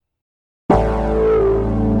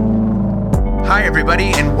Hi,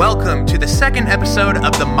 everybody, and welcome to the second episode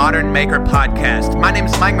of the Modern Maker Podcast. My name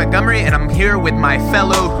is Mike Montgomery, and I'm here with my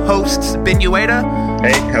fellow hosts, Ben Ueda.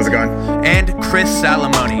 Hey, how's it going? And Chris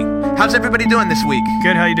Salamoni. How's everybody doing this week?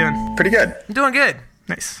 Good, how you doing? Pretty good. I'm doing good.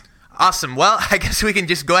 Nice. Awesome. Well, I guess we can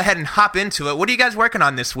just go ahead and hop into it. What are you guys working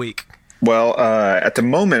on this week? Well, at the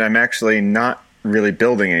moment, I'm actually not really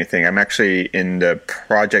building anything. I'm actually in the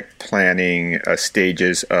project planning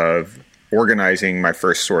stages of organizing my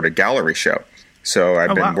first sort of gallery show. So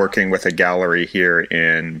I've been working with a gallery here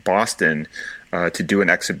in Boston to do an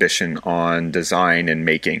exhibition on design and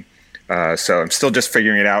making. So I'm still just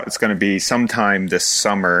figuring it out. It's going to be sometime this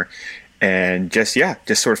summer. And just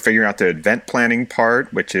sort of figuring out the event planning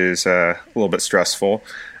part, which is a little bit stressful.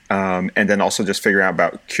 And then also just figuring out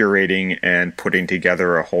about curating and putting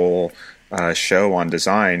together a whole show on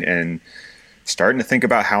design and starting to think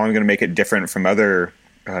about how I'm going to make it different from other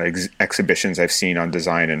exhibitions I've seen on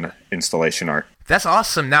design and installation art. That's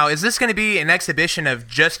awesome. Now, is this going to be an exhibition of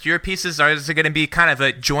just your pieces, or is it going to be kind of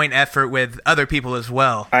a joint effort with other people as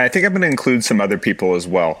well? I think I'm going to include some other people as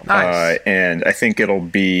well. Nice. And I think it'll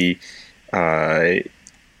be... the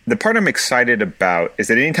part I'm excited about is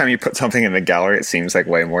that anytime you put something in the gallery, it seems like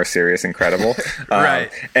way more serious and credible.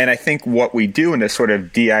 Right. And I think what we do in this sort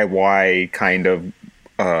of DIY kind of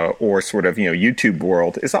or sort of, YouTube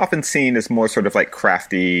world is often seen as more sort of like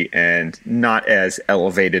crafty and not as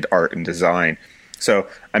elevated art and design. So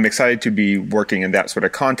I'm excited to be working in that sort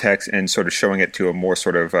of context and sort of showing it to a more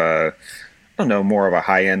sort of, more of a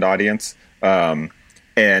high-end audience. And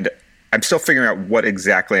I'm still figuring out what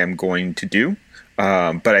exactly I'm going to do.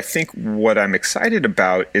 But I think what I'm excited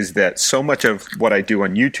about is that so much of what I do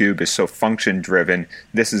on YouTube is so function-driven.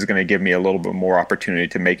 This is going to give me a little bit more opportunity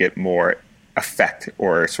to make it more effect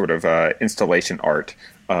or sort of installation art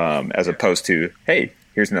as opposed to, hey,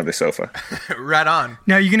 here's another sofa. Right on.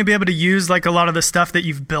 Now, are you going to be able to use like a lot of the stuff that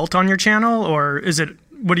you've built on your channel, or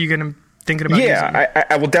what are you going to thinking about using?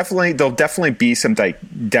 I will definitely, there'll definitely be some like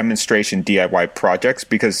demonstration DIY projects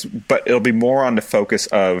but it'll be more on the focus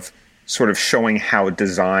of sort of showing how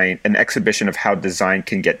an exhibition of how design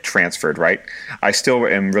can get transferred, right? I still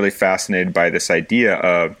am really fascinated by this idea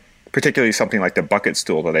of, particularly something like the bucket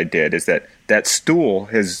stool that I did, is that stool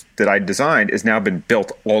that I designed has now been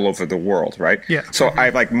built all over the world, right? Yeah. So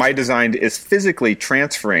my design is physically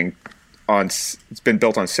transferring it's been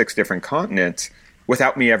built on 6 different continents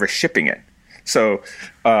without me ever shipping it. So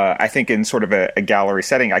I think in sort of a gallery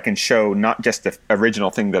setting, I can show not just the original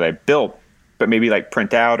thing that I built, but maybe like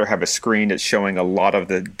print out or have a screen that's showing a lot of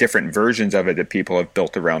the different versions of it that people have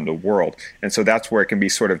built around the world. And so that's where it can be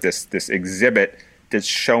sort of this exhibit that's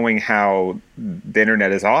showing how the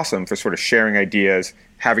internet is awesome for sort of sharing ideas,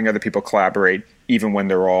 having other people collaborate, even when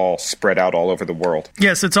they're all spread out all over the world.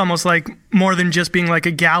 Yes, it's almost like more than just being like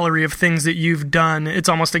a gallery of things that you've done. It's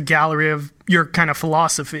almost a gallery of your kind of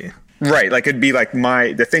philosophy. Right, like it'd be like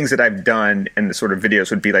the things that I've done and the sort of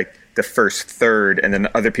videos would be like the first third, and then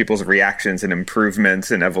other people's reactions and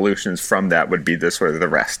improvements and evolutions from that would be the sort of the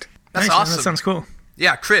rest. That's nice, awesome. That sounds cool.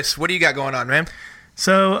 Yeah, Chris, what do you got going on, man?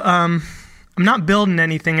 So, I'm not building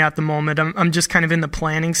anything at the moment. I'm just kind of in the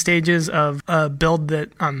planning stages of a build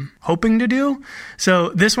that I'm hoping to do. So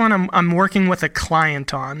this one I'm working with a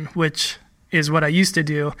client on, which is what I used to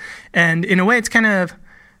do. And in a way, it's kind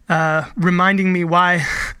of reminding me why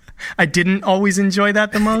I didn't always enjoy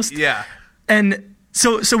that the most. Yeah. And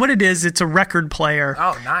so what it is, it's a record player.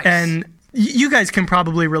 Oh, nice. And you guys can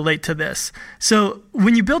probably relate to this. So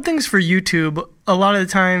when you build things for YouTube, a lot of the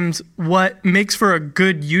times what makes for a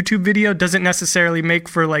good YouTube video doesn't necessarily make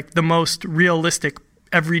for like the most realistic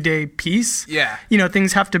everyday piece. Yeah.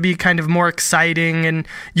 Things have to be kind of more exciting, and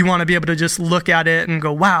you want to be able to just look at it and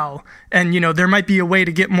go, wow. And, there might be a way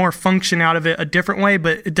to get more function out of it a different way,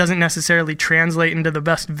 but it doesn't necessarily translate into the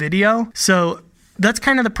best video. So that's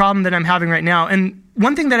kind of the problem that I'm having right now. And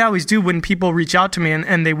one thing that I always do when people reach out to me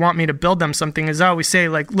and they want me to build them something is I always say,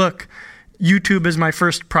 like, look, YouTube is my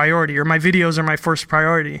first priority, or my videos are my first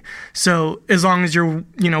priority. So as long as you're,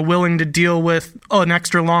 willing to deal with an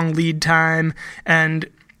extra long lead time, and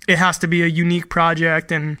it has to be a unique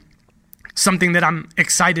project and something that I'm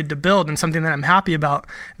excited to build and something that I'm happy about,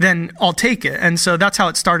 then I'll take it. And so that's how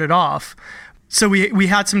it started off. So we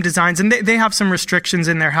had some designs, and they have some restrictions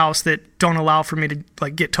in their house that don't allow for me to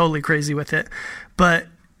like get totally crazy with it. But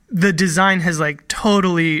the design has like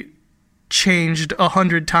totally changed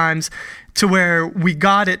 100 times to where we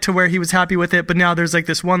got it to where he was happy with it, but now there's like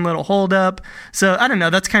this one little holdup. So I don't know.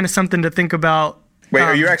 That's kind of something to think about. Wait,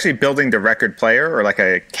 are you actually building the record player or like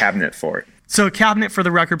a cabinet for it? So a cabinet for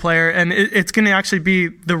the record player, and it's going to actually be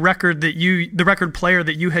the record player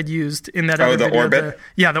that you had used in that other video. Orbit?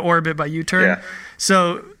 The Orbit by U-Turn. Yeah.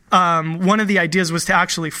 So one of the ideas was to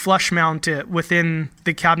actually flush mount it within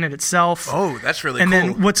the cabinet itself. Oh, that's really cool. And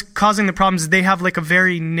then what's causing the problems is they have like a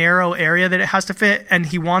very narrow area that it has to fit, and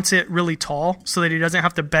he wants it really tall so that he doesn't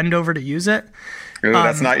have to bend over to use it. Ooh,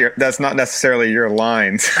 that's not necessarily your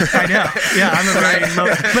lines. I know. Yeah, I'm a very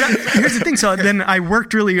low. But here's the thing. So then I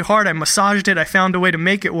worked really hard. I massaged it. I found a way to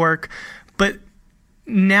make it work. But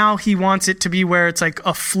now he wants it to be where it's like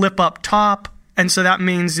a flip up top. And so that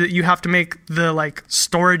means that you have to make the like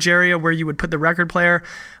storage area where you would put the record player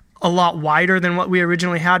a lot wider than what we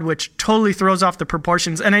originally had, which totally throws off the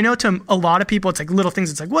proportions. And I know to a lot of people, it's like little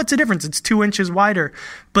things. It's like, what's the difference? It's 2 inches wider.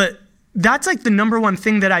 But that's like the number one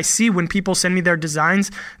thing that I see when people send me their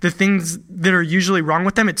designs, the things that are usually wrong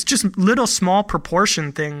with them. It's just little small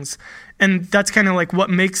proportion things. And that's kind of like what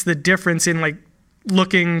makes the difference in like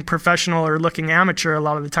looking professional or looking amateur a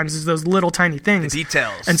lot of the times is those little tiny things. The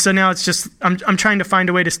details. And so now it's just, I'm trying to find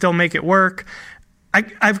a way to still make it work.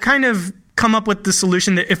 I've kind of come up with the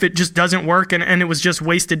solution that if it just doesn't work and it was just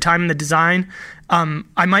wasted time in the design,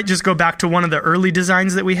 I might just go back to one of the early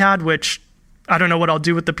designs that we had, which I don't know what I'll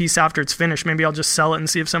do with the piece after it's finished. Maybe I'll just sell it and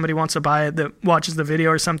see if somebody wants to buy it that watches the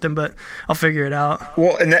video or something, but I'll figure it out.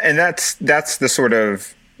 Well, and that's the sort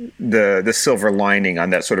of the silver lining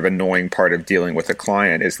on that sort of annoying part of dealing with a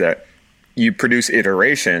client is that you produce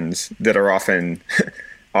iterations that are often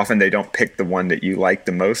they don't pick the one that you like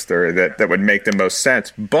the most or that would make the most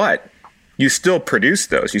sense, but you still produce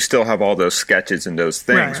those. You still have all those sketches and those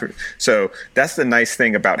things. Right. So that's the nice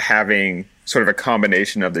thing about having sort of a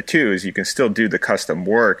combination of the two is you can still do the custom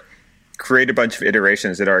work, create a bunch of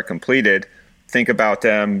iterations that are completed, think about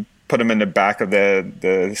them, put them in the back of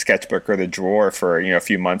the sketchbook or the drawer for a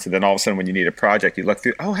few months, and then all of a sudden when you need a project, you look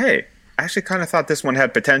through, oh, hey, I actually kind of thought this one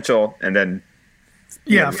had potential, and then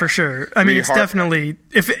for sure. I mean, it's definitely,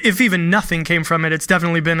 if even nothing came from it, it's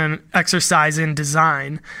definitely been an exercise in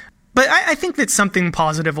design. But I think that something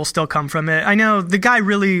positive will still come from it. I know the guy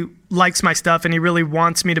really likes my stuff and he really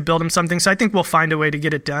wants me to build him something, so I think we'll find a way to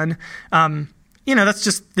get it done. That's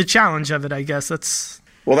just the challenge of it, I guess. That's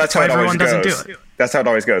how it everyone always goes. Doesn't do it. That's how it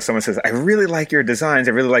always goes. Someone says, I really like your designs.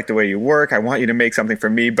 I really like the way you work. I want you to make something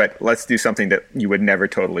for me, but let's do something that you would never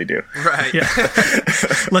totally do. Right. Yeah.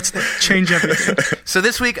 Let's change everything. So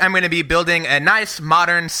this week I'm going to be building a nice,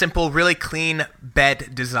 modern, simple, really clean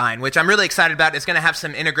bed design, which I'm really excited about. It's going to have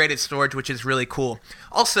some integrated storage, which is really cool.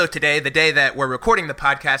 Also today, the day that we're recording the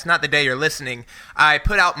podcast, not the day you're listening, I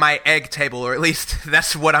put out my egg table, or at least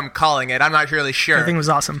that's what I'm calling it. I'm not really sure. I think it was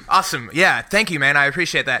awesome. Awesome. Yeah. Thank you, man. I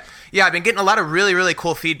appreciate that. Yeah, I've been getting a lot of really, really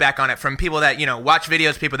cool feedback on it from people that, watch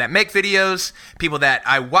videos, people that make videos, people that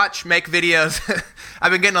I watch make videos.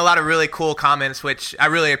 I've been getting a lot of really cool comments, which I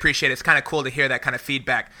really appreciate. It's kind of cool to hear that kind of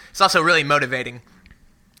feedback. It's also really motivating.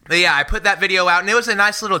 But yeah, I put that video out, and it was a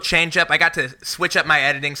nice little change up. I got to switch up my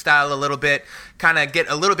editing style a little bit, kind of get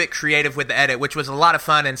a little bit creative with the edit, which was a lot of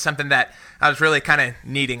fun and something that I was really kind of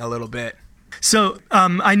needing a little bit. So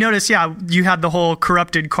I noticed, you had the whole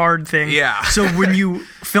corrupted card thing. Yeah. So when you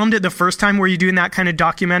filmed it the first time, were you doing that kind of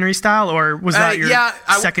documentary style, or was that your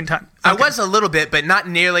second time? Okay. I was a little bit, but not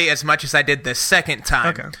nearly as much as I did the second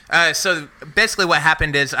time. Okay. So basically what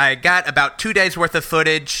happened is I got about 2 days worth of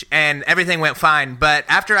footage and everything went fine. But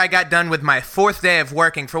after I got done with my fourth day of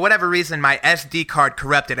working, for whatever reason, my SD card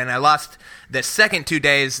corrupted and I lost the second 2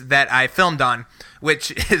 days that I filmed on,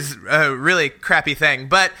 which is a really crappy thing.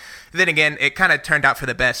 But then again, it kind of turned out for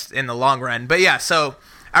the best in the long run. But yeah, so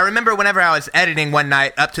I remember whenever I was editing one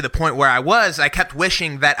night up to the point where I kept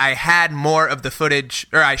wishing that I had more of the footage,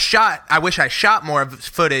 or I wish I shot more of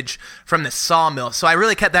footage from the sawmill. So I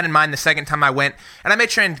really kept that in mind the second time I went, and I made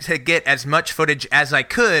sure to get as much footage as I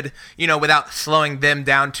could, without slowing them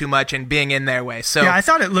down too much and being in their way. So yeah, I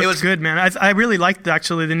thought it looked good, man. I really liked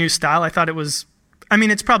actually the new style. I thought it was,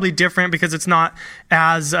 it's probably different because it's not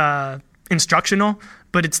as instructional,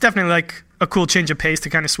 but it's definitely like a cool change of pace to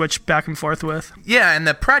kind of switch back and forth with. Yeah, and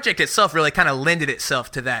the project itself really kind of lended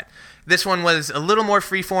itself to that. This one was a little more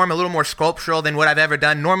freeform, a little more sculptural than what I've ever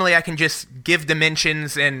done. Normally I can just give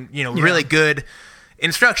dimensions and, really good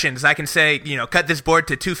instructions. I can say, cut this board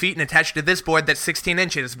to 2 feet and attach to this board that's 16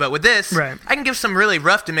 inches. But with this, right, I can give some really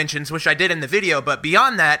rough dimensions, which I did in the video. But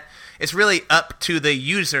beyond that, it's really up to the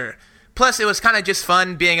user. Plus, it was kind of just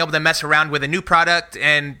fun being able to mess around with a new product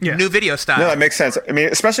and new video style. No, that makes sense.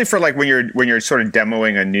 Especially for like when you're sort of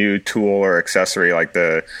demoing a new tool or accessory like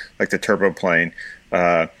the turbo plane.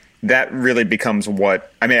 that really becomes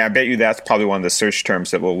what, I mean, I bet you that's probably one of the search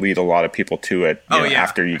terms that will lead a lot of people to it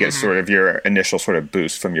after you get sort of your initial sort of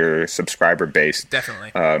boost from your subscriber base.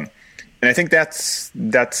 Definitely. And I think that's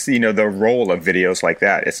the role of videos like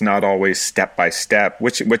that. It's not always step by step,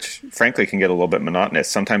 which frankly can get a little bit monotonous.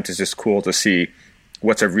 Sometimes it's just cool to see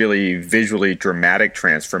what's a really visually dramatic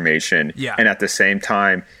transformation, and at the same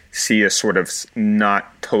time see a sort of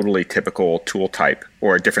not totally typical tool type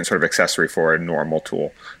or a different sort of accessory for a normal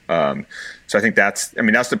tool. So I think that's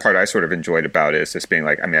the part I sort of enjoyed about it, is just being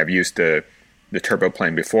like, I mean, I've used the turbo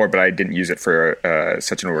plane before, but I didn't use it for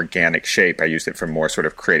such an organic shape. I used it for more sort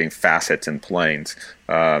of creating facets and planes.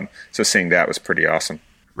 So seeing that was pretty awesome.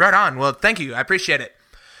 Right on. Well, thank you. I appreciate it.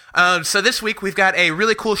 So this week we've got a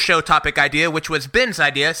really cool show topic idea, which was Ben's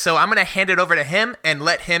idea. So I'm going to hand it over to him and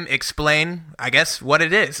let him explain, I guess, what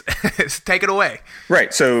it is. Take it away.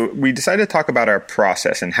 Right. So we decided to talk about our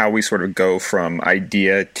process and how we sort of go from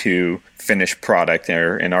idea to finished product,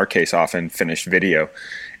 or in our case, often finished video.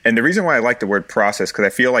 And the reason why I like the word process, because I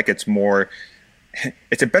feel like it's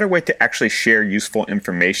a better way to actually share useful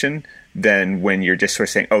information than when you're just sort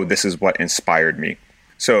of saying, oh, this is what inspired me.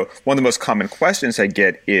 So one of the most common questions I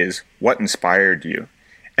get is, what inspired you?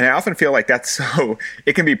 And I often feel like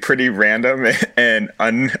it can be pretty random and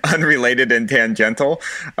unrelated and tangential.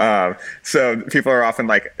 So people are often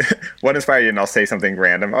like, what inspired you? And I'll say something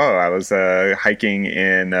random. Oh, I was hiking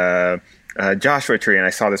in Joshua Tree and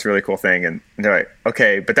I saw this really cool thing. And they're like,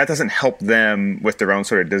 okay, but that doesn't help them with their own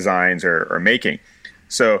sort of designs or making.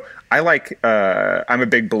 So I'm a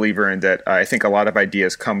big believer in that. I think a lot of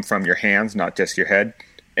ideas come from your hands, not just your head.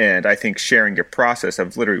 And I think sharing your process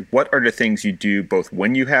of literally what are the things you do both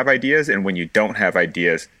when you have ideas and when you don't have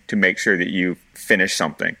ideas to make sure that you finish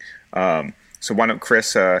something. So why don't,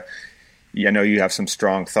 Chris, I know you have some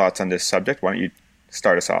strong thoughts on this subject. Why don't you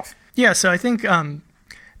start us off? Yeah, so I think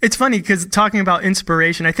it's funny because talking about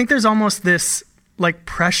inspiration, I think there's almost this like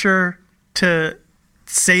pressure to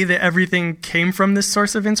say that everything came from this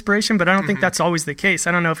source of inspiration, but I don't think that's always the case.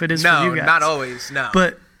 I don't know if it is for you guys. No, not always, no.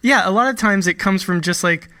 But yeah, a lot of times it comes from just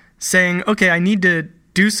like saying, okay, I need to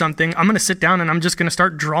do something. I'm going to sit down and I'm just going to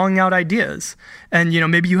start drawing out ideas. And,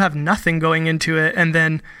 maybe you have nothing going into it. And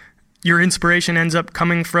then your inspiration ends up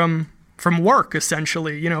coming from work,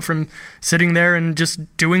 essentially, from sitting there and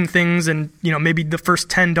just doing things. And, maybe the first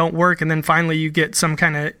 10 don't work. And then finally you get some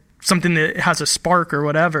kind of something that has a spark or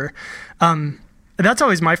whatever. That's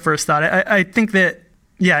always my first thought. I think that,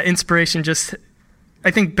 inspiration just... I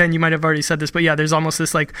think, Ben, you might have already said this, but yeah, there's almost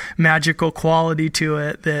this like magical quality to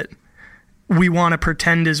it that we want to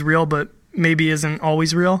pretend is real, but maybe isn't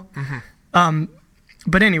always real. Mm-hmm.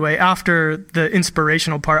 But anyway, after the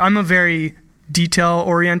inspirational part, I'm a very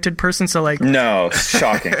detail-oriented person, so like... No,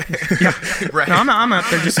 shocking. Yeah, right. No, I'm up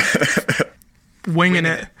there just winging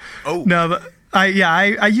it. Oh. No, but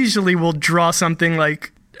I usually will draw something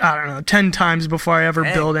like, I don't know, 10 times before I ever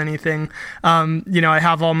build anything. I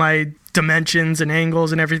have all my dimensions and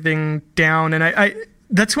angles and everything down. And I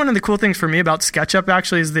that's one of the cool things for me about SketchUp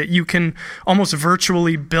actually, is that you can almost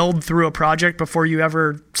virtually build through a project before you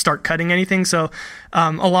ever start cutting anything. So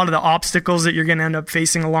a lot of the obstacles that you're going to end up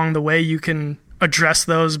facing along the way, you can address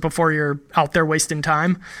those before you're out there wasting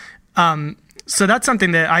time. So that's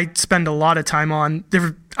something that I spend a lot of time on.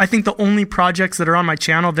 I think the only projects that are on my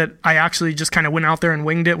channel that I actually just kind of went out there and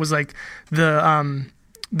winged it was like the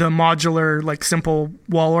modular, like simple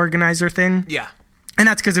wall organizer thing. Yeah. And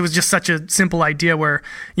that's because it was just such a simple idea where,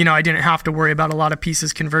 I didn't have to worry about a lot of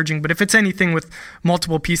pieces converging. But if it's anything with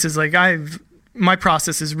multiple pieces, like my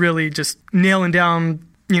process is really just nailing down,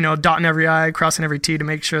 dotting every I, crossing every T to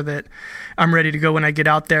make sure that I'm ready to go when I get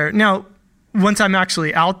out there. Now, once I'm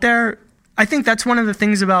actually out there, I think that's one of the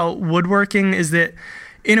things about woodworking is that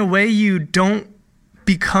in a way you don't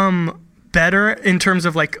become better in terms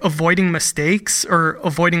of like avoiding mistakes or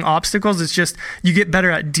avoiding obstacles. It's just you get better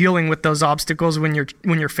at dealing with those obstacles when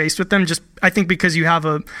you're faced with them. Just I think because you have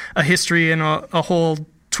a history and a whole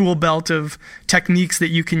tool belt of techniques that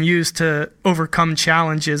you can use to overcome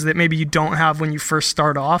challenges that maybe you don't have when you first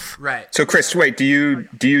start off. Right. So Chris, wait, do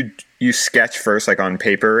you sketch first like on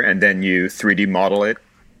paper and then you 3D model it?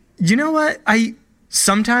 You know what? I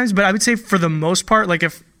sometimes, but I would say for the most part, like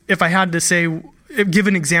if I had to say, give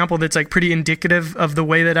an example that's like pretty indicative of the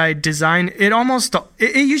way that I design, it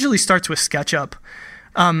usually starts with SketchUp.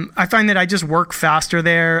 I find that I just work faster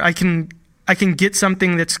there. I can get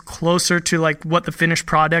something that's closer to like what the finished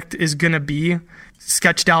product is going to be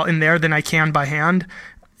sketched out in there than I can by hand.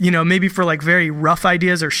 Maybe for like very rough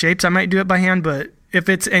ideas or shapes, I might do it by hand, but if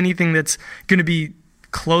it's anything that's going to be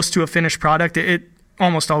close to a finished product, it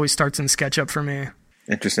almost always starts in SketchUp for me.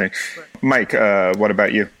 Interesting. Mike, what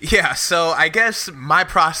about you? Yeah, so I guess my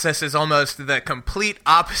process is almost the complete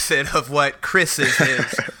opposite of what Chris's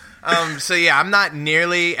is. So yeah, I'm not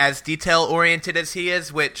nearly as detail-oriented as he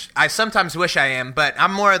is, which I sometimes wish I am, but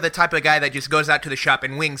I'm more the type of guy that just goes out to the shop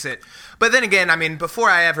and wings it. But then again, I mean, before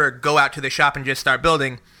I ever go out to the shop and just start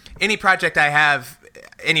building, any project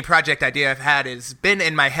idea I've had has been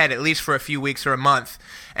in my head at least for a few weeks or a month.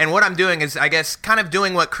 And what I'm doing is, I guess, kind of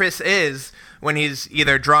doing what Chris is when he's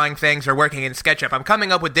either drawing things or working in SketchUp. I'm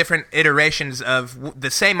coming up with different iterations of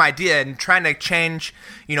the same idea and trying to change,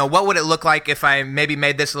 what would it look like if I maybe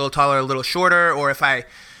made this a little taller, a little shorter, or if I,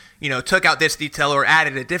 took out this detail or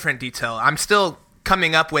added a different detail. I'm still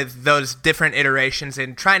coming up with those different iterations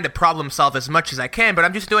and trying to problem solve as much as I can, but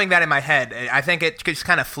I'm just doing that in my head. I think it just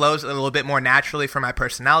kind of flows a little bit more naturally for my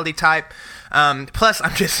personality type. Plus,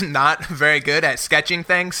 I'm just not very good at sketching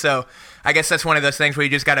things, so I guess that's one of those things where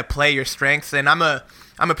you just got to play your strengths, and I'm a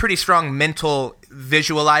pretty strong mental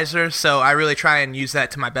visualizer, so I really try and use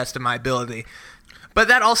that to my best of my ability. But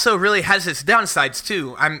that also really has its downsides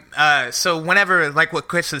too. So whenever, like what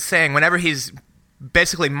Chris was saying, whenever he's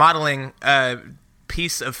basically modeling a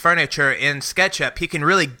piece of furniture in SketchUp, he can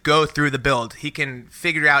really go through the build. He can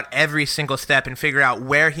figure out every single step and figure out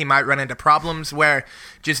where he might run into problems, where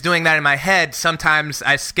just doing that in my head, sometimes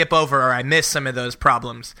I skip over or I miss some of those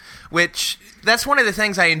problems, which that's one of the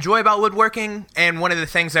things I enjoy about woodworking, and one of the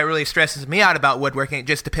things that really stresses me out about woodworking. It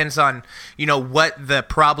just depends on, what the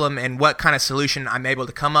problem and what kind of solution I'm able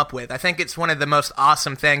to come up with. I think it's one of the most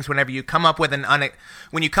awesome things whenever you come up with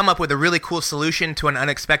when you come up with a really cool solution to an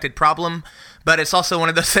unexpected problem. But it's also one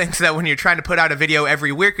of those things that when you're trying to put out a video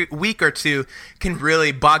every week or two can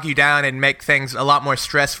really bog you down and make things a lot more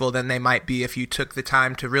stressful than they might be if you took the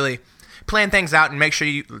time to really plan things out and make sure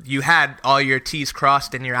you had all your T's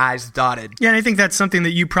crossed and your I's dotted. Yeah, and I think that's something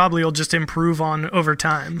that you probably will just improve on over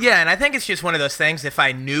time. Yeah, and I think it's just one of those things, if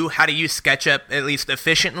I knew how to use SketchUp at least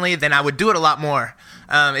efficiently, then I would do it a lot more.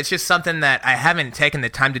 It's just something that I haven't taken the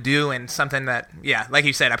time to do, and something that, yeah, like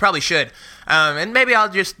you said, I probably should. And maybe I'll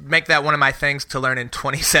just make that one of my things to learn in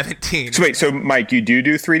 2017. So wait, so Mike, you do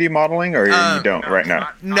 3D modeling, or you don't right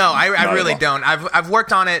now? No, I really don't. I've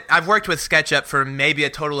worked on it. I've worked with SketchUp for maybe a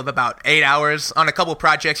total of about 8 hours on a couple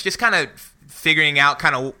projects, just kind of figuring out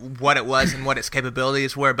kind of what it was and what its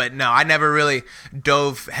capabilities were. But no, I never really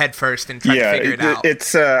dove headfirst and tried to figure it out.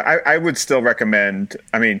 It's I would still recommend,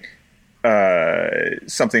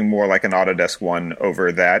 something more like an Autodesk One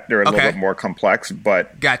over that. They're a little bit more complex,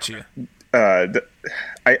 but got you.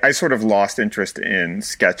 I sort of lost interest in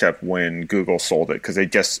SketchUp when Google sold it, because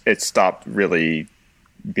it stopped really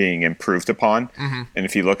being improved upon. Mm-hmm. And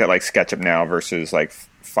if you look at like SketchUp now versus like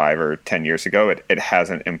 5 or 10 years ago, it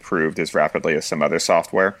hasn't improved as rapidly as some other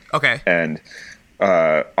software. Okay. And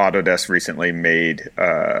Autodesk recently made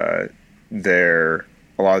a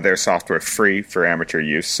lot of their software free for amateur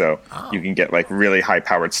use, so you can get like really high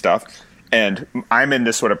powered stuff. And I'm in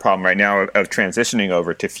this sort of problem right now of transitioning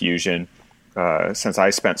over to Fusion, since I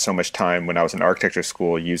spent so much time when I was in architecture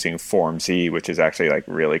school using Form Z, which is actually like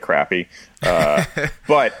really crappy.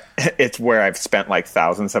 But it's where I've spent like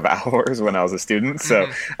thousands of hours when I was a student. So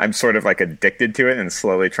I'm sort of like addicted to it and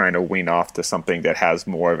slowly trying to wean off to something that has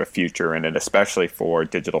more of a future in it, especially for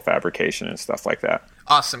digital fabrication and stuff like that.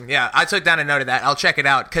 Awesome. Yeah, I took down a note of that. I'll check it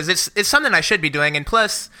out, because it's something I should be doing. And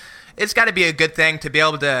plus, it's got to be a good thing to be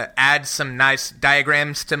able to add some nice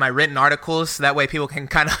diagrams to my written articles. That way people can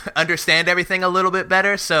kind of understand everything a little bit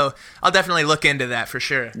better. So I'll definitely look into that for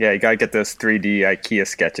sure. Yeah, you got to get those 3D IKEA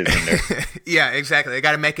sketches in there. Yeah, exactly. I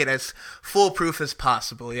got to make it as foolproof as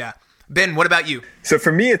possible. Yeah. Ben, what about you? So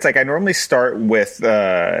for me, it's like I normally start with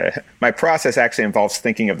my process actually involves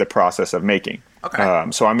thinking of the process of making. Okay.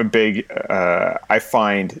 So I'm a big, I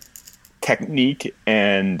find technique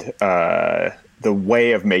and the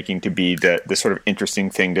way of making to be the sort of interesting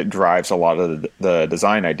thing that drives a lot of the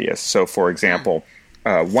design ideas. So for example,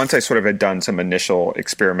 once I sort of had done some initial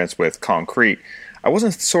experiments with concrete, I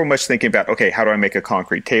wasn't so much thinking about, okay, how do I make a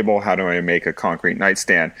concrete table? How do I make a concrete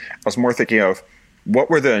nightstand? I was more thinking of what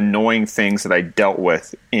were the annoying things that I dealt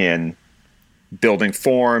with in building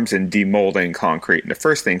forms and demolding concrete and the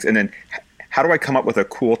first things. And then how do I come up with a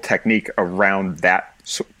cool technique around that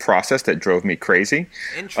process that drove me crazy?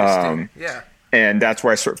 Interesting. Yeah. And that's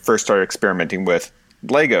where I first started experimenting with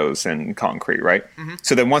Legos and concrete, right? Mm-hmm.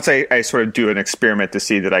 So then once I sort of do an experiment to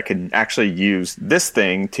see that I can actually use this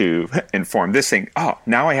thing to inform this thing,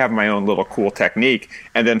 now I have my own little cool technique.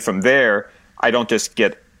 And then from there, I don't just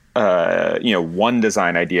get one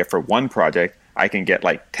design idea for one project. I can get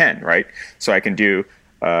like 10, right? So I can do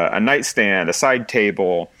a nightstand, a side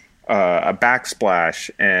table, a backsplash,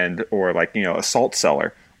 and or like, you know, a salt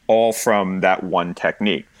cellar, all from that one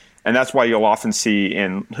technique. And that's why you'll often see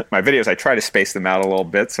in my videos, I try to space them out a little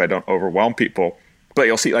bit so I don't overwhelm people, but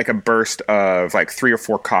you'll see like a burst of like 3 or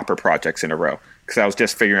 4 copper projects in a row, because I was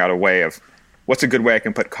just figuring out a way of what's a good way I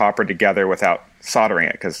can put copper together without soldering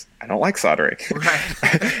it, because I don't like soldering. Right.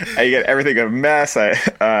 I get everything a mess.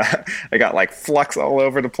 I got like flux all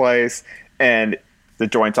over the place, and the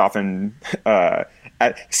joints often,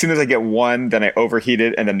 as soon as I get one, then I overheat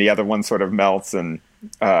it, and then the other one sort of melts, and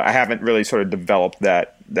I haven't really sort of developed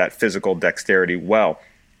that physical dexterity well.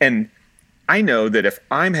 And I know that if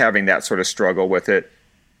I'm having that sort of struggle with it,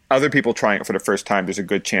 other people trying it for the first time, there's a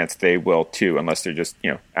good chance they will too, unless they're just, you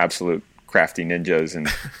know, absolute crafty ninjas and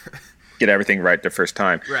get everything right the first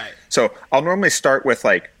time. Right. So I'll normally start with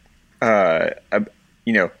like,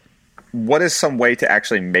 you know, what is some way to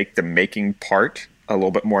actually make the making part a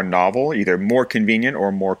little bit more novel, either more convenient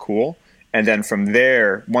or more cool. And then from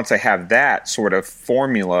there, once I have that sort of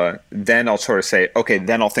formula, then I'll sort of say, okay,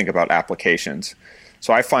 then I'll think about applications.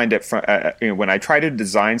 So I find it you know, when I try to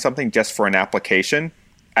design something just for an application,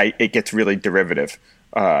 it gets really derivative.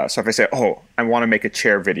 So if I say, oh, I want to make a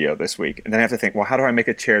chair video this week, and then I have to think, well, how do I make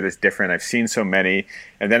a chair that's different? I've seen so many.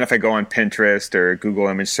 And then if I go on Pinterest or Google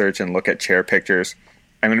image search and look at chair pictures,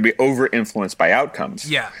 I'm going to be over-influenced by outcomes.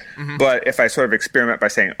 Yeah. Mm-hmm. But if I sort of experiment by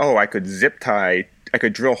saying, oh, I could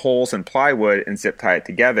drill holes in plywood and zip tie it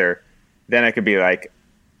together, then I could be like,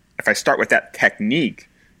 if I start with that technique,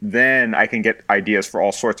 then I can get ideas for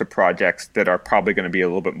all sorts of projects that are probably going to be a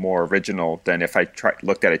little bit more original than if I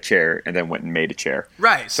looked at a chair and then went and made a chair.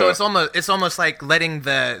 Right. So it's almost like letting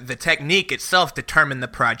the technique itself determine the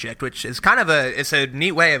project, which is kind of a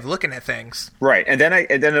neat way of looking at things. Right. And then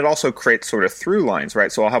it also creates sort of through lines,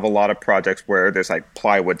 right? So I'll have a lot of projects where there's like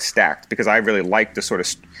plywood stacked, because I really like the sort of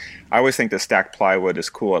I always think the stacked plywood is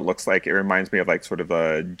cool. It looks like, it reminds me of like sort of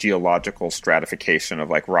a geological stratification of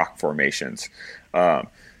like rock formations.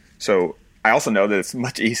 So I also know that it's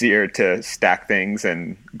much easier to stack things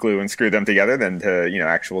and glue and screw them together than to, you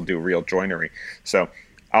know, do real joinery. So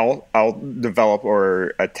I'll develop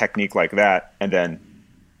a technique like that, and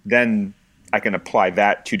then I can apply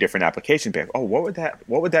that to different applications. Be like, oh, what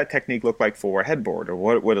would that technique look like for a headboard, or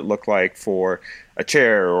what would it look like for a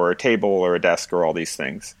chair or a table or a desk or all these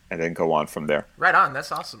things, and then go on from there. Right on.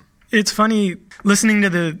 That's awesome. It's funny listening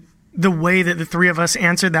to the way that the three of us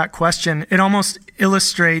answered that question. It almost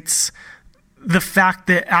illustrates the fact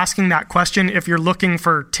that asking that question, if you're looking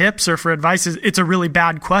for tips or for advice, it's a really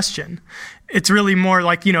bad question. It's really more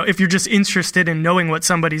like, you know, if you're just interested in knowing what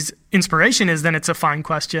somebody's inspiration is, then it's a fine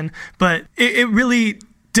question. But it really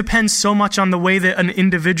depends so much on the way that an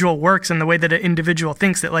individual works and the way that an individual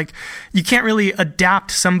thinks, that like you can't really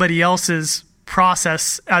adapt somebody else's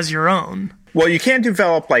process as your own. Well, you can't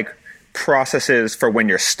develop like processes for when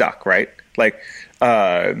you're stuck, right? Like,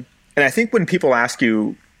 and I think when people ask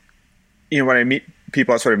you, you know, when I meet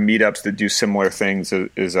people at sort of meetups that do similar things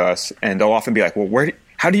as us, and they'll often be like, well,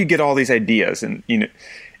 how do you get all these ideas? And, you know,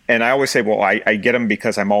 and I always say, well, I get them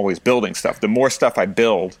because I'm always building stuff. The more stuff I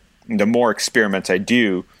build, the more experiments I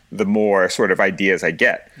do, the more sort of ideas I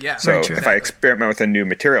get. Yeah, so if I experiment with a new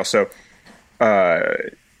material, so,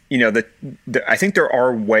 you know, I think there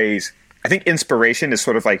are ways. I think inspiration is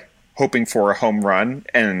sort of like hoping for a home run,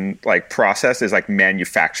 and like process is like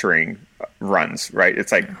manufacturing runs, right?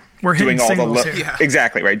 It's like we're doing all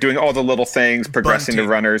exactly right, doing all the little things, progressing the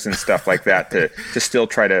runners and stuff like that to still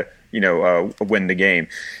try to, you know, win the game.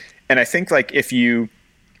 And I think like if you're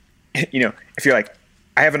like,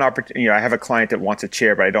 I have an opportunity, you know, I have a client that wants a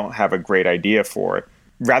chair, but I don't have a great idea for it.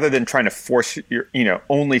 Rather than trying to force your, you know,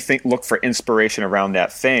 only look for inspiration around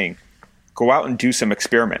that thing, go out and do some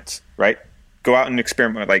experiments, right? Go out and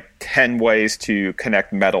experiment with like 10 ways to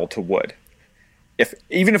connect metal to wood.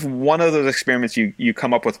 Even if one of those experiments you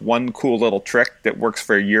come up with one cool little trick that works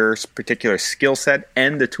for your particular skill set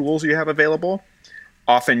and the tools you have available,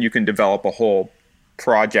 often you can develop a whole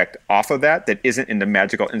project off of that isn't in the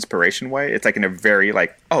magical inspiration way. It's like in a very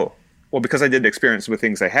like, oh, well, because I did experiments with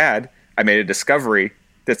things I had, I made a discovery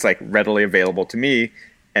that's like readily available to me,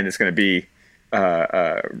 and it's going to be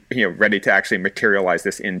you know, ready to actually materialize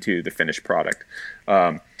this into the finished product.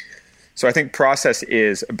 So I think process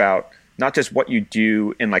is about not just what you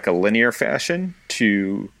do in like a linear fashion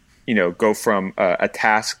to, you know, go from a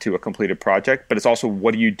task to a completed project, but it's also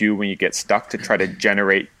what do you do when you get stuck to try to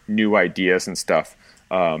generate new ideas and stuff.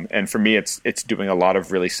 And for me, it's doing a lot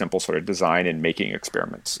of really simple sort of design and making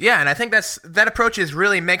experiments. Yeah, and I think that approach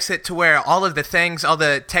really makes it to where all of the things, all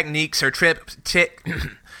the techniques or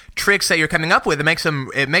tricks that you're coming up with, it makes them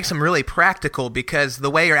really practical, because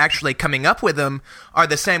the way you're actually coming up with them are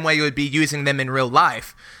the same way you would be using them in real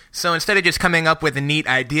life. So instead of just coming up with neat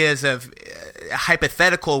ideas of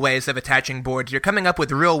hypothetical ways of attaching boards, you're coming up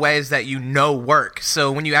with real ways that work.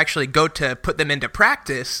 So when you actually go to put them into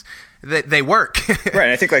practice, they work. Right.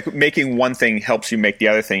 And I think like making one thing helps you make the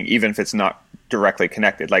other thing, even if it's not directly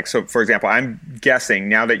connected. Like, so for example, I'm guessing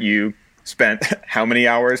now that you spent how many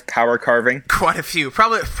hours power carving? Quite a few.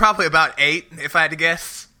 Probably about 8, if I had to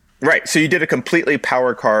guess. Right. So you did a completely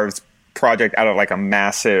power carved project out of like a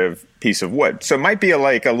massive piece of wood. So it might be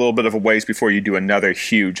like a little bit of a ways before you do another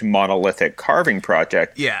huge monolithic carving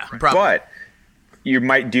project. Yeah, probably. But you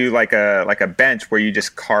might do like a bench where you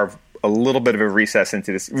just carve a little bit of a recess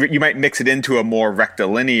into this. You might mix it into a more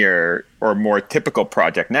rectilinear or more typical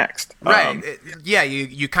project next. Right.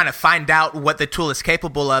 You kind of find out what the tool is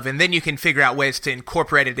capable of, and then you can figure out ways to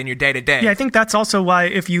incorporate it in your day-to-day. Yeah, I think that's also why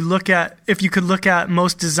if you could look at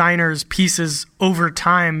most designers' pieces over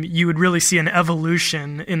time, you would really see an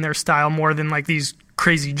evolution in their style more than like these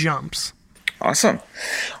crazy jumps. Awesome.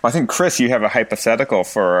 Well, I think, Chris, you have a hypothetical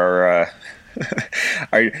for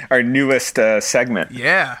our newest segment.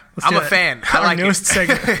 Yeah, I'm a fan. I like newest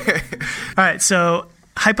segment. All right, so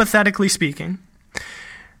hypothetically speaking,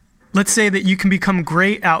 let's say that you can become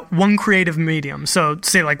great at one creative medium. So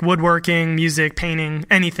say like woodworking, music, painting,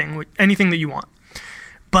 anything that you want.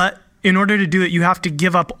 But in order to do it, you have to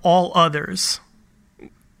give up all others.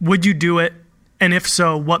 Would you do it? And if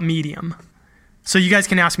so, what medium? So you guys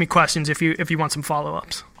can ask me questions if you want some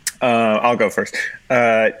follow-ups. I'll go first.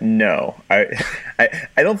 No, I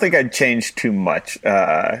don't think I'd change too much.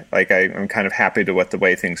 I'm kind of happy with the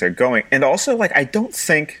way things are going, and also like I don't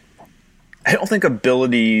think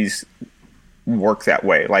abilities work that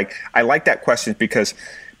way. Like I like that question because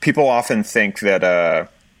people often think that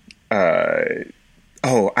I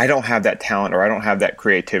don't have that talent or I don't have that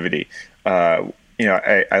creativity. I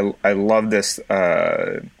love this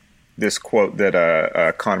quote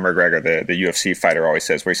that Conor McGregor, the UFC fighter, always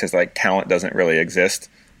says, where he says, like, talent doesn't really exist.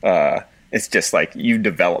 It's just like you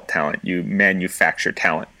develop talent, you manufacture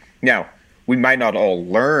talent. Now, we might not all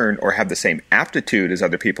learn or have the same aptitude as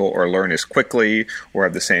other people or learn as quickly or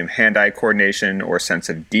have the same hand-eye coordination or sense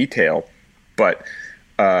of detail. But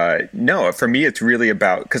no, for me, it's really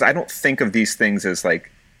about, because I don't think of these things as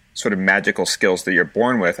like sort of magical skills that you're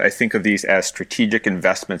born with. I think of these as strategic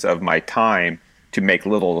investments of my time to make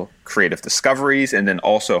little creative discoveries and then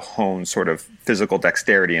also hone sort of physical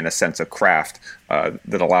dexterity and a sense of craft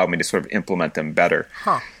that allow me to sort of implement them better.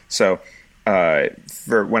 Huh. So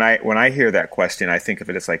for when I hear that question, I think of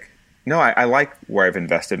it as like, no, I like where I've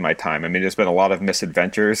invested my time. I mean, there's been a lot of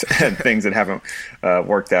misadventures and things that haven't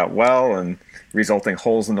worked out well and resulting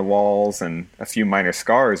holes in the walls and a few minor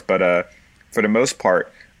scars. But for the most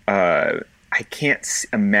part, I can't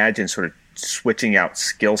imagine sort of switching out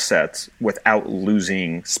skill sets without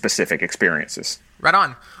losing specific experiences. Right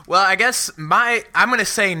on. Well, I guess I'm going to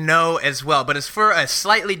say no as well, but it's for a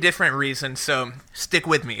slightly different reason, so stick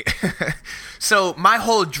with me. So my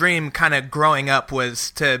whole dream kind of growing up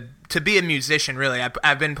was to be a musician, really.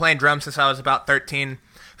 I've been playing drums since I was about 13.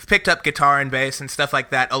 I've picked up guitar and bass and stuff like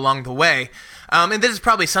that along the way. And this is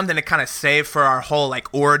probably something to kind of save for our whole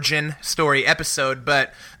like origin story episode,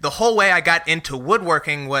 but the whole way I got into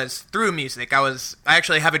woodworking was through music. I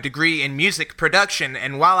actually have a degree in music production,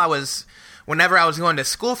 and whenever I was going to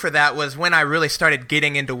school for that was when I really started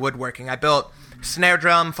getting into woodworking. I built a snare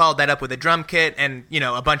drum, followed that up with a drum kit and,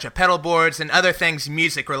 a bunch of pedal boards and other things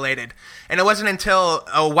music related. And it wasn't until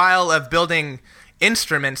a while of building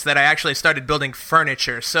instruments that I actually started building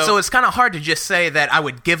furniture. So it's kind of hard to just say that I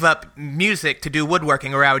would give up music to do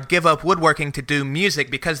woodworking or I would give up woodworking to do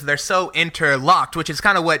music because they're so interlocked, which is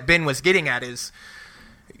kind of what Ben was getting at is,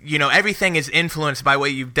 everything is influenced by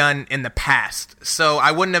what you've done in the past. So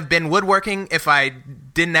I wouldn't have been woodworking if I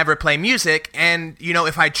didn't ever play music. And,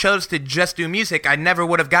 if I chose to just do music, I never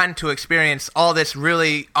would have gotten to experience all this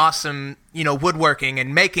really awesome, woodworking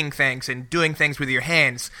and making things and doing things with your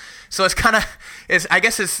hands. So it's kind of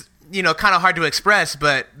hard to express,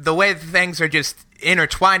 but the way things are just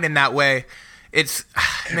intertwined in that way, it's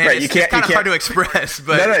kind of hard to express.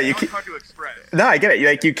 But you can't. No, I get it.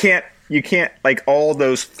 Like you can't like all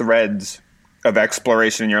those threads of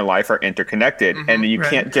exploration in your life are interconnected, and you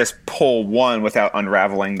can't just pull one without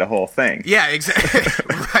unraveling the whole thing. Yeah, exactly.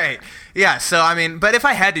 Right. Yeah. So but if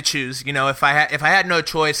I had to choose, if I had no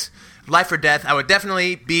choice, life or death, I would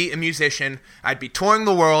definitely be a musician. I'd be touring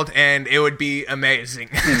the world, and it would be amazing.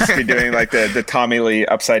 You'd just be doing like the Tommy Lee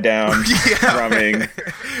upside down drumming.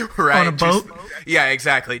 Right. On a boat? Yeah,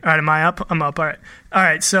 exactly. All right, am I up? I'm up. All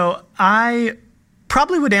right. So I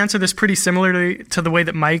probably would answer this pretty similarly to the way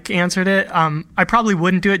that Mike answered it. I probably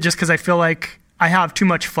wouldn't do it just because I feel like I have too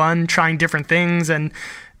much fun trying different things, and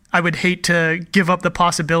I would hate to give up the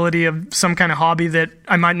possibility of some kind of hobby that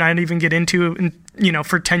I might not even get into,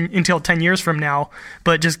 until 10 years from now.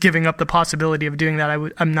 But just giving up the possibility of doing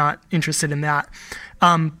that, I'm not interested in that.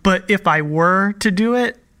 But if I were to do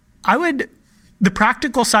it, the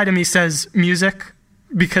practical side of me says music,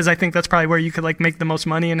 because I think that's probably where you could like make the most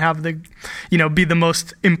money and have be the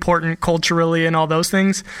most important culturally and all those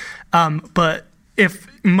things. But if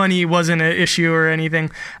money wasn't an issue or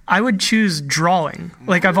anything, I would choose drawing.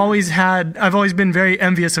 Like I've always been very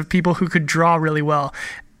envious of people who could draw really well.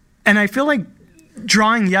 And I feel like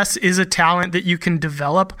drawing, yes, is a talent that you can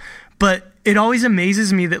develop, but it always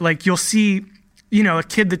amazes me that like you'll see, a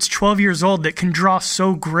kid that's 12 years old that can draw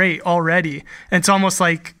so great already. And it's almost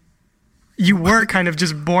like you were kind of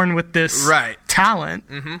just born with this talent.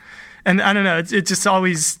 Mm-hmm. And I don't know, it's just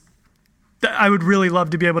always, I would really love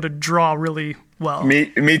to be able to draw really well.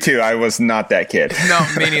 Me too. I was not that kid. No,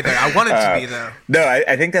 me neither. I wanted to be though. No,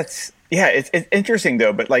 I think that's, it's interesting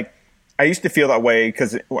though. But like, I used to feel that way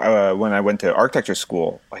because when I went to architecture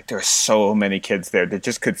school, like there were so many kids there that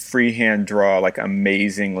just could freehand draw like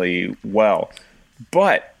amazingly well.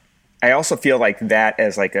 But I also feel like that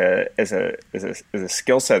as like a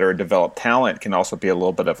skill set or a developed talent can also be a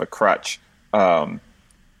little bit of a crutch.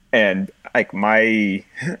 And like my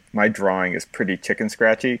drawing is pretty chicken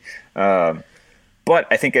scratchy. But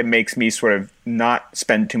I think it makes me sort of not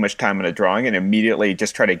spend too much time on a drawing and immediately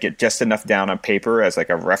just try to get just enough down on paper as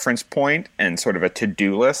like a reference point and sort of a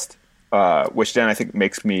to-do list, which then I think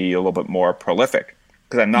makes me a little bit more prolific.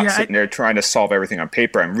 Because I'm not sitting there trying to solve everything on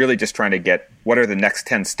paper. I'm really just trying to get what are the next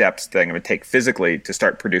 10 steps that I'm going to take physically to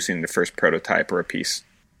start producing the first prototype or a piece.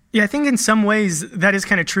 Yeah, I think in some ways that is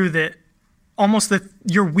kind of true, that almost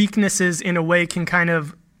your weaknesses in a way can kind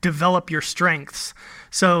of develop your strengths.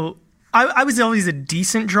 So I was always a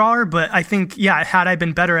decent drawer, but I think, had I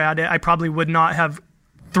been better at it, I probably would not have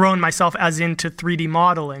thrown myself as into 3D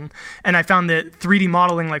modeling. And I found that 3D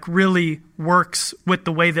modeling like really works with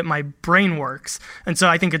the way that my brain works. And so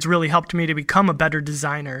I think it's really helped me to become a better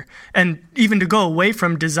designer. And even to go away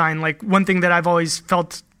from design, like one thing that I've always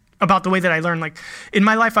felt about the way that I learn, like in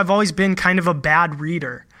my life, I've always been kind of a bad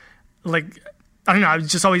reader. Like, I don't know, I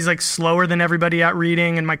was just always like slower than everybody at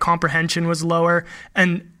reading, and my comprehension was lower.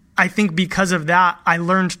 And I think because of that, I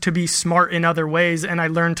learned to be smart in other ways, and I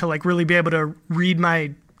learned to like really be able to read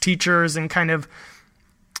my teachers and kind of,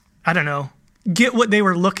 I don't know, get what they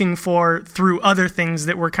were looking for through other things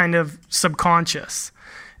that were kind of subconscious.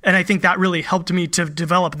 And I think that really helped me to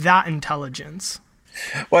develop that intelligence.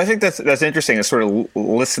 Well, I think that's interesting, is sort of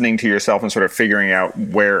listening to yourself and sort of figuring out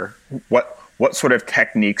what sort of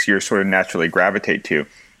techniques you're sort of naturally gravitate to.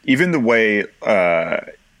 Even the way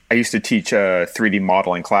I used to teach 3D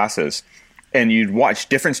modeling classes, and you'd watch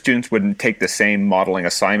different students would take the same modeling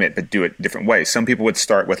assignment but do it different ways. Some people would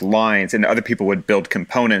start with lines, and other people would build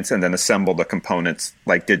components and then assemble the components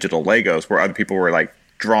like digital Legos, where other people were like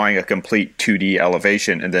drawing a complete 2D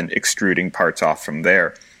elevation and then extruding parts off from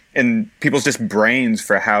there. And people's just brains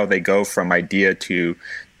for how they go from idea to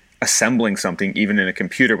assembling something, even in a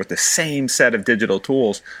computer with the same set of digital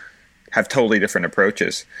tools, have totally different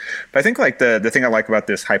approaches. But I think like the thing I like about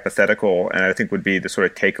this hypothetical, and I think would be the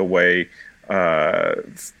sort of takeaway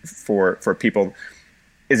for people,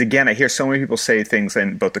 is, again, I hear so many people say things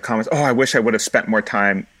in both the comments, I wish I would have spent more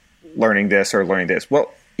time learning this or learning this.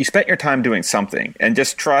 Well, you spent your time doing something, and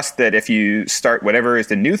just trust that if you start whatever is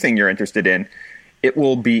the new thing you're interested in, it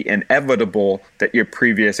will be inevitable that your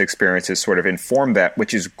previous experiences sort of inform that,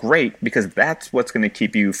 which is great, because that's what's going to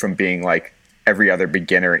keep you from being like every other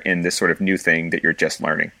beginner in this sort of new thing that you're just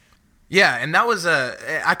learning. Yeah, and that was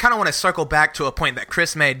I kind of want to circle back to a point that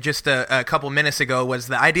Chris made just a couple minutes ago, was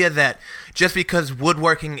the idea that just because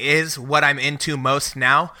woodworking is what I'm into most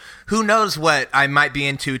now, who knows what I might be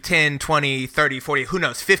into 10, 20, 30, 40, who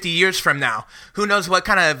knows, 50 years from now. Who knows what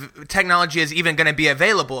kind of technology is even going to be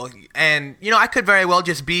available. And, I could very well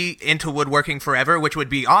just be into woodworking forever, which would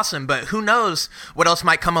be awesome, but who knows what else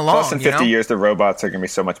might come along. Plus in 50 years, the robots are going to be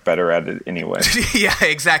so much better at it anyway. Yeah,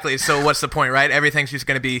 exactly. So what's the point, right? Everything's just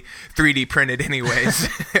going to be 3D printed anyways.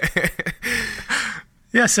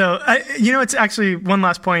 Yeah, so, it's actually one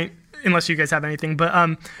last point, unless you guys have anything,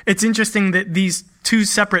 but it's interesting that these two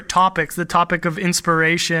separate topics, the topic of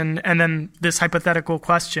inspiration and then this hypothetical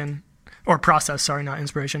question, or process, sorry, not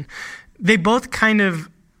inspiration, they both kind of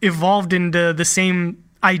evolved into the same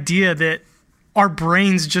idea that our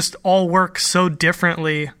brains just all work so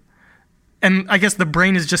differently. And I guess the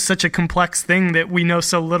brain is just such a complex thing that we know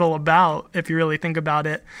so little about, if you really think about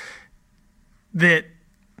it. that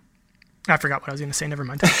I forgot what I was going to say. Never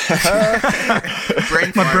mind. Brain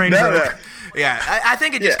My fart. brain broke. Yeah, I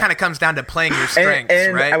think it just kind of comes down to playing your strengths,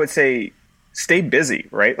 and right? I would say stay busy,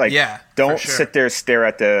 right? Like, don't sit there stare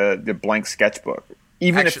at the blank sketchbook.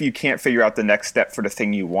 Even if you can't figure out the next step for the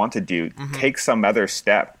thing you want to do, take some other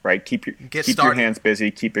step, right? Keep your hands busy,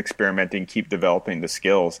 keep experimenting, keep developing the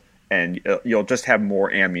skills, and you'll just have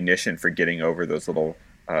more ammunition for getting over those little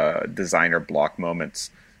designer block moments.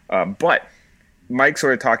 But Mike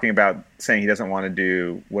sort of talking about saying he doesn't want to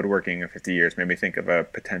do woodworking in 50 years made me think of a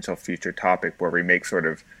potential future topic where we make sort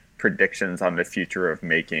of predictions on the future of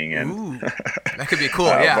making and that could be cool.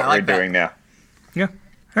 Yeah, what I like we're doing now. Yeah.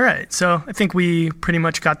 All right. So I think we pretty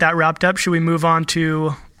much got that wrapped up. Should we move on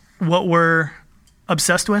to what we're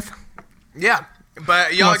obsessed with? Yeah.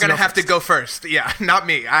 But y'all are going to have to go first. Yeah, not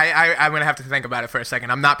me. I'm going to have to think about it for a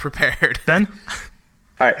second. I'm not prepared. Ben?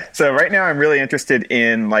 All right. So right now I'm really interested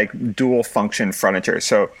in like dual function furniture.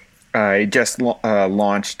 So I just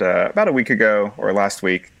launched about a week ago or last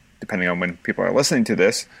week, depending on when people are listening to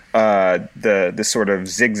this, the sort of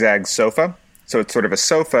zigzag sofa. So it's sort of a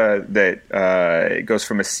sofa that goes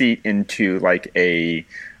from a seat into like a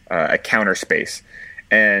counter space.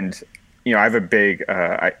 And, you know, I have a big,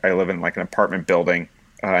 I live in like an apartment building,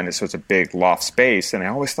 and so it's a big loft space. And I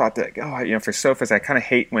always thought that, for sofas, I kind of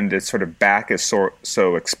hate when the sort of back is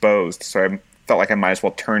so exposed. So I felt like I might as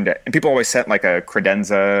well turn it. And people always set like a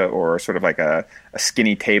credenza or sort of like a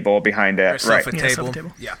skinny table behind it. Or a sofa right. table. Yeah, sofa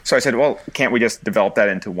table. Yeah. So I said, well, can't we just develop that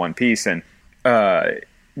into one piece? And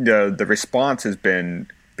the response has been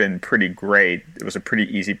pretty great. It was a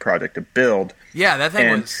pretty easy project to build. Yeah, that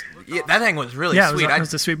thing was really sweet. It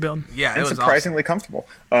was a sweet build. Yeah, it was surprisingly comfortable.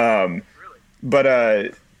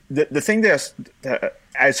 But the thing that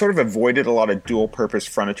I sort of avoided a lot of dual purpose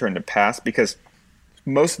furniture in the past because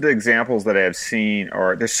most of the examples that I have seen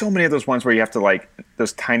there's so many of those ones where you have to like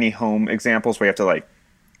those tiny home examples where you have to like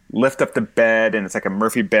lift up the bed and it's like a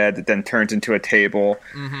Murphy bed that then turns into a table,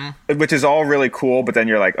 which is all really cool. But then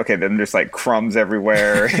you're like, okay, then there's like crumbs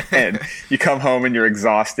everywhere and you come home and you're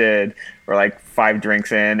exhausted or like 5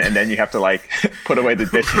 drinks in and then you have to like put away the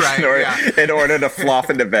dishes in order to flop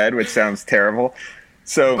into bed, which sounds terrible.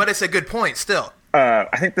 So, but it's a good point still.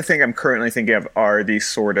 I think the thing I'm currently thinking of are these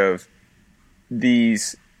sort of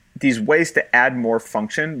these ways to add more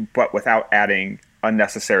function, but without adding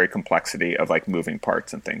unnecessary complexity of like moving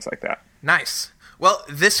parts and things like that. Nice. Well,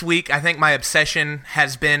 this week, I think my obsession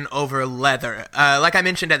has been over leather. Like I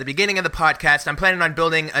mentioned at the beginning of the podcast, I'm planning on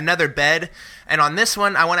building another bed, and on this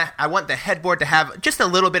one, I want the headboard to have just a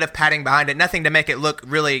little bit of padding behind it, nothing to make it look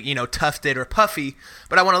really, tufted or puffy,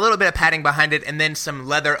 but I want a little bit of padding behind it and then some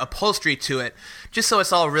leather upholstery to it, just so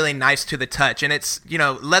it's all really nice to the touch. And it's,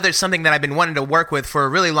 leather's something that I've been wanting to work with for a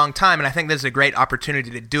really long time, and I think there's a great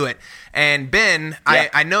opportunity to do it. And Ben, yeah.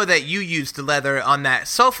 I know that you used leather on that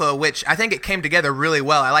sofa, which I think it came together really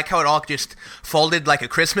well. I like how it all just folded like a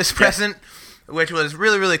Christmas present, which was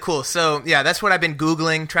really, really cool. So, yeah, that's what I've been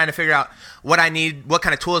Googling, trying to figure out what I need, what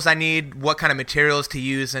kind of tools I need, what kind of materials to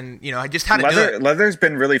use, and, just how to do it. Leather's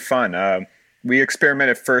been really fun. We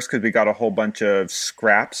experimented first because we got a whole bunch of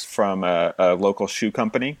scraps from a local shoe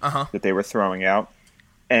company that they were throwing out.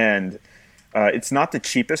 And it's not the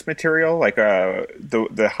cheapest material. Like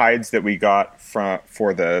the hides that we got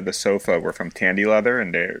for the sofa were from Tandy Leather,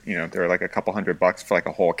 and they're like a couple $100 for like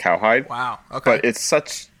a whole cowhide. Wow. Okay. But it's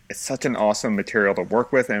such an awesome material to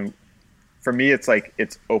work with, and for me, it's like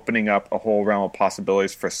it's opening up a whole realm of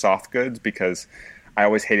possibilities for soft goods because I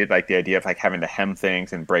always hated like the idea of like having to hem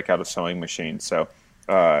things and break out a sewing machine. So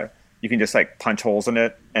you can just like punch holes in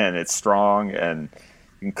it, and it's strong, and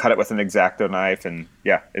you can cut it with an X-Acto knife, and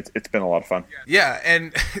yeah, it's been a lot of fun. Yeah,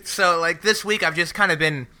 and so like this week I've just kind of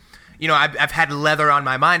been, I've had leather on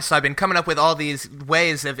my mind, so I've been coming up with all these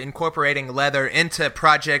ways of incorporating leather into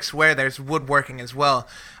projects where there's woodworking as well.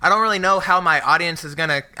 I don't really know how my audience is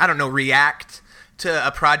gonna, react to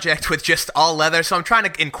a project with just all leather, so I'm trying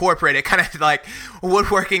to incorporate it. Kind of like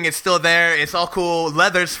woodworking is still there, it's all cool,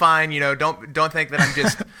 leather's fine. Don't think that I'm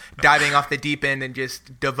just diving off the deep end and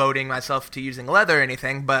just devoting myself to using leather or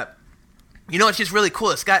anything. But it's just really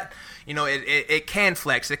cool. It's got it can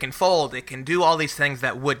flex, it can fold, it can do all these things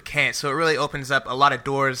that wood can't. So it really opens up a lot of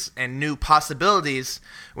doors and new possibilities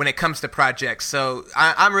when it comes to projects. So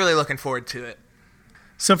I'm really looking forward to it.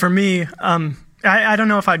 So for me, I don't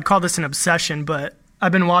know if I'd call this an obsession, but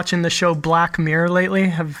I've been watching the show Black Mirror lately.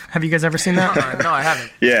 Have you guys ever seen that? No, I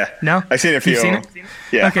haven't. Yeah. No? I've seen a few. You've seen it?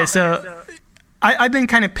 Yeah. Okay, so I've been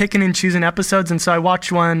kind of picking and choosing episodes, and so I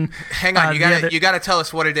watched one. Hang on, you gotta tell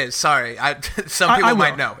us what it is. Sorry, some people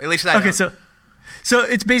might know. At least I okay, don't. so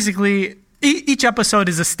it's basically Each episode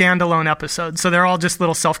is a standalone episode, so they're all just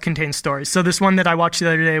little self-contained stories. So this one that I watched the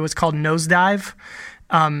other day was called Nosedive.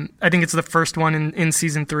 I think it's the first one in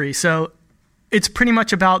season 3. So it's pretty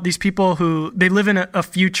much about these people who they live in a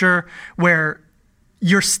future where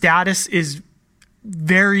your status is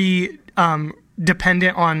very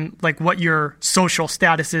dependent on like what your social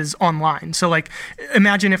status is online. So like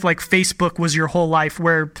imagine if like Facebook was your whole life,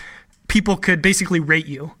 where people could basically rate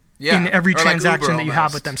you. Yeah, in every transaction that you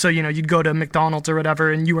have with them. So, you'd go to McDonald's or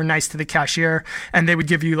whatever and you were nice to the cashier and they would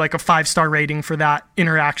give you like a 5-star rating for that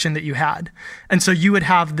interaction that you had. And so you would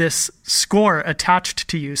have this score attached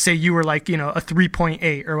to you. Say you were like, a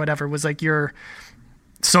 3.8 or whatever was like your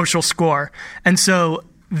social score. And so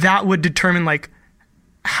that would determine like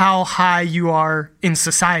how high you are in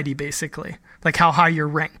society, basically, like how high you're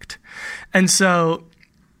ranked. And so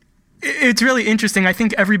it's really interesting. I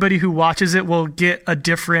think everybody who watches it will have a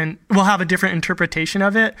different interpretation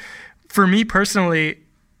of it. For me personally,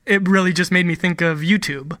 it really just made me think of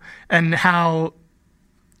YouTube and how,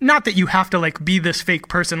 not that you have to like be this fake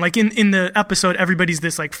person. Like in the episode, everybody's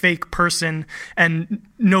this like fake person and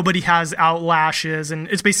nobody has outlashes. And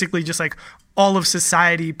it's basically just like all of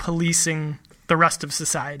society policing the rest of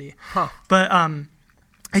society. Huh. But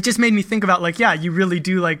it just made me think about like, yeah, you really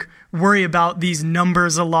do like worry about these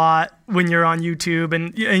numbers a lot when you're on YouTube,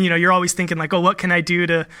 and you're always thinking like, oh, what can I do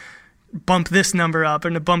to bump this number up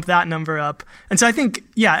and to bump that number up? And so I think,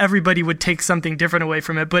 yeah, everybody would take something different away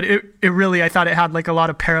from it, but it really, I thought it had like a lot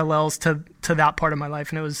of parallels to that part of my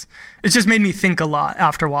life, and it just made me think a lot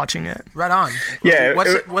after watching it. Right on. Yeah.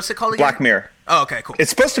 What's it called again? Black Mirror. Oh, okay, cool. It's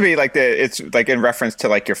supposed to be like it's like in reference to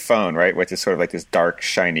like your phone, right? Which is sort of like this dark,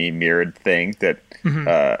 shiny, mirrored thing that,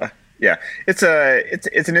 yeah, it's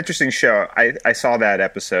an interesting show. I saw that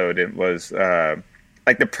episode. It was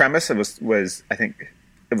like the premise was I think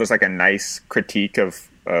it was like a nice critique of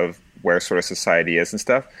where sort of society is and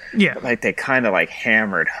stuff. Yeah, but like they kind of like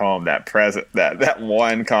hammered home that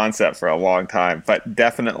one concept for a long time. But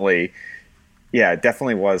definitely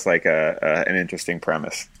was like an interesting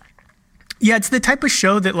premise. Yeah, it's the type of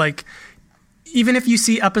show that like, even if you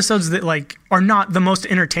see episodes that like are not the most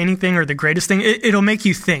entertaining thing or the greatest thing, it'll make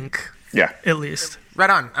you think. Yeah, at least. Right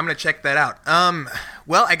on. I'm gonna check that out.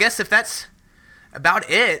 Well, I guess if that's about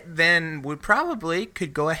it, then we probably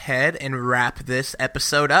could go ahead and wrap this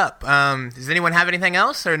episode up. Does anyone have anything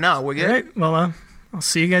else, or no? We're good. All right. Well, I'll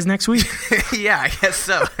see you guys next week. Yeah, I guess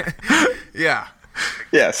so. Yeah.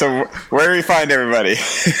 Yeah, so where do we find everybody?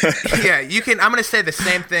 Yeah, you can. I'm going to say the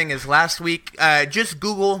same thing as last week. Just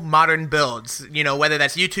Google Modern Builds. Whether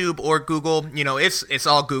that's YouTube or Google. It's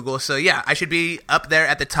all Google. So yeah, I should be up there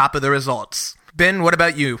at the top of the results. Ben, what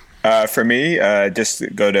about you? For me, just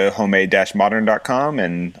go to homemade-modern.com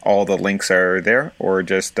and all the links are there, or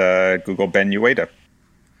just Google Ben Ueda.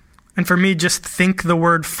 And for me, just think the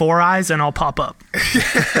word 4 eyes and I'll pop up.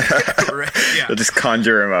 Right, yeah. You'll just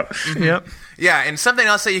conjure him up. Mm-hmm. Yep. Yeah, and something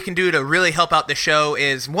else that you can do to really help out the show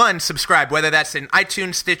is, one, subscribe, whether that's in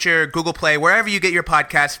iTunes, Stitcher, Google Play, wherever you get your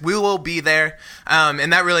podcasts, we will be there.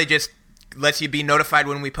 And that really just lets you be notified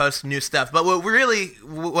when we post new stuff. But what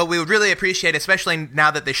we would really appreciate, especially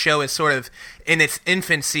now that the show is sort of in its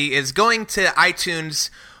infancy, is going to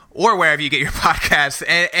iTunes or wherever you get your podcasts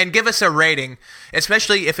and give us a rating,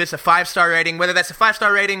 especially if it's a 5-star rating, whether that's a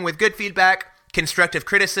 5-star rating with good feedback, constructive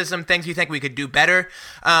criticism, things you think we could do better.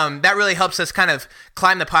 That really helps us kind of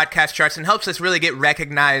climb the podcast charts and helps us really get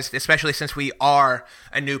recognized, especially since we are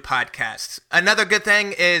a new podcast. Another good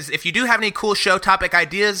thing is if you do have any cool show topic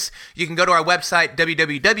ideas, you can go to our website,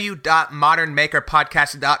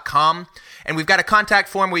 www.modernmakerpodcast.com. And we've got a contact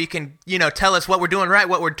form where you can, tell us what we're doing right,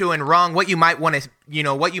 what we're doing wrong, what you might want to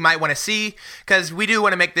see, because we do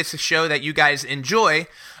want to make this a show that you guys enjoy.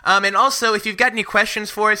 And also, if you've got any questions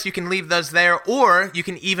for us, you can leave those there, or you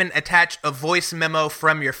can even attach a voice memo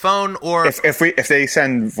from your phone. Or if they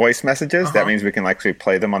send voice messages, that means we can actually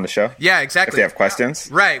play them on the show. Yeah, exactly. If they have questions,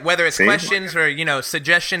 right? Whether it's questions or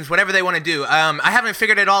suggestions, whatever they want to do. I haven't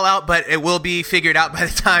figured it all out, but it will be figured out by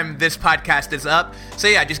the time this podcast is up. So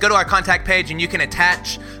yeah, just go to our contact page and you can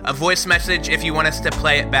attach a voice message if you want us to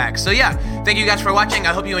play it back. So yeah, thank you guys for watching.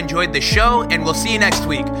 I hope you enjoyed the show, and we'll see you next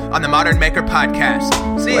week on the Modern Maker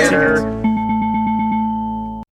Podcast. See ya. Later.